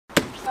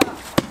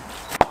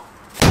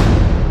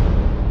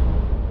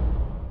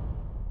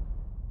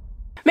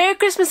Merry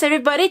Christmas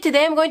everybody!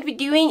 Today I'm going to be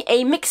doing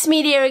a mixed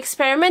media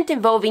experiment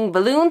involving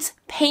balloons,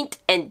 paint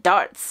and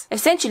darts.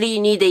 Essentially you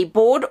need a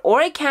board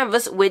or a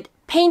canvas with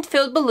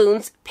paint-filled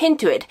balloons pinned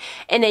to it,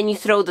 and then you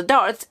throw the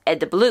darts at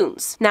the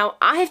balloons. Now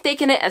I have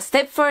taken it a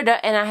step further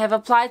and I have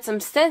applied some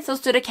stencils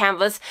to the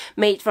canvas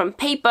made from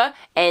paper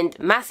and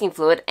masking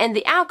fluid, and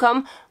the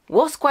outcome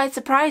was quite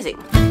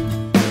surprising.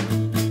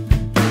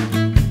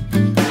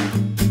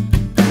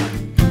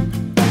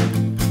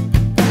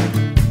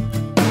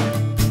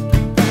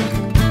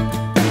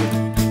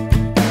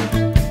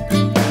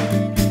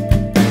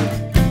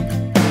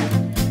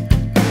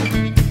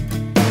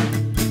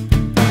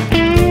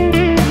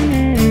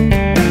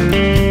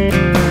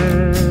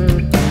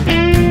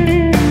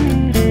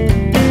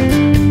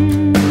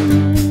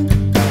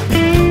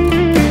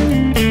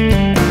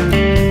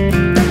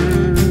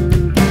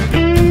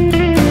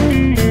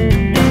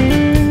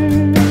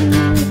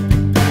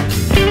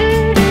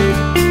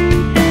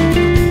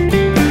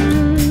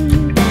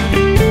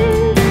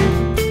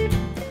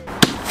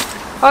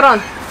 Hold on.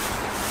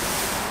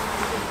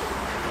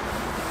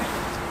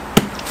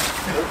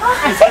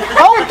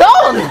 Hold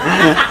on!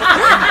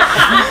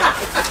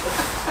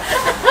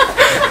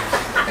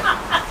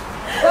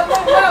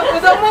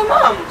 Was that my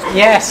mum?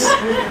 Yes.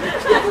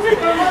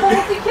 My mum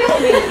wanted to kill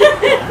me.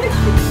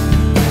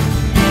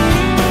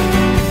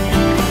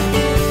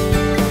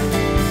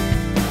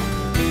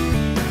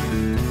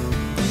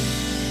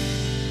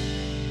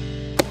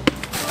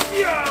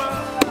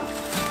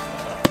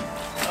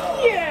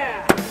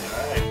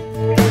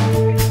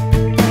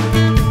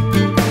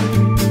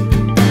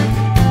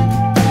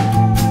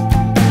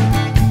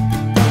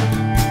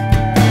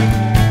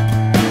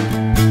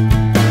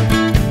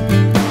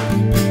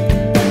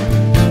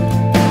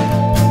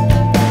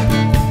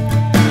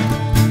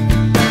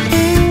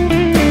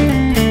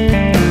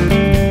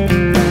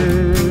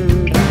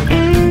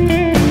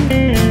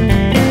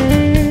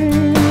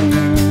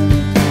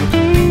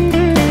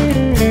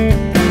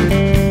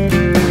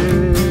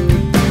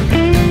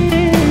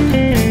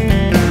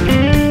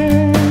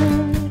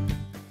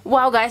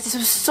 Wow guys, this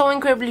was so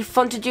incredibly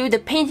fun to do. The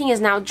painting is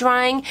now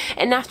drying,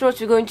 and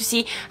afterwards we're going to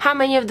see how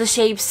many of the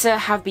shapes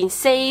have been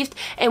saved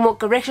and what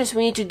corrections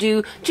we need to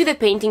do to the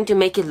painting to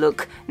make it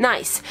look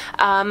nice.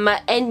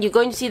 And you're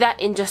going to see that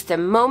in just a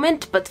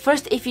moment, but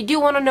first, if you do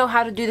want to know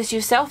how to do this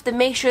yourself, then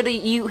make sure that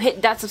you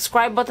hit that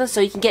subscribe button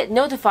so you can get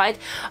notified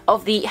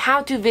of the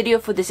how-to video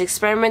for this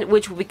experiment,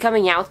 which will be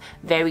coming out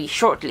very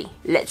shortly.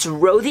 Let's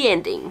roll the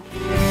ending.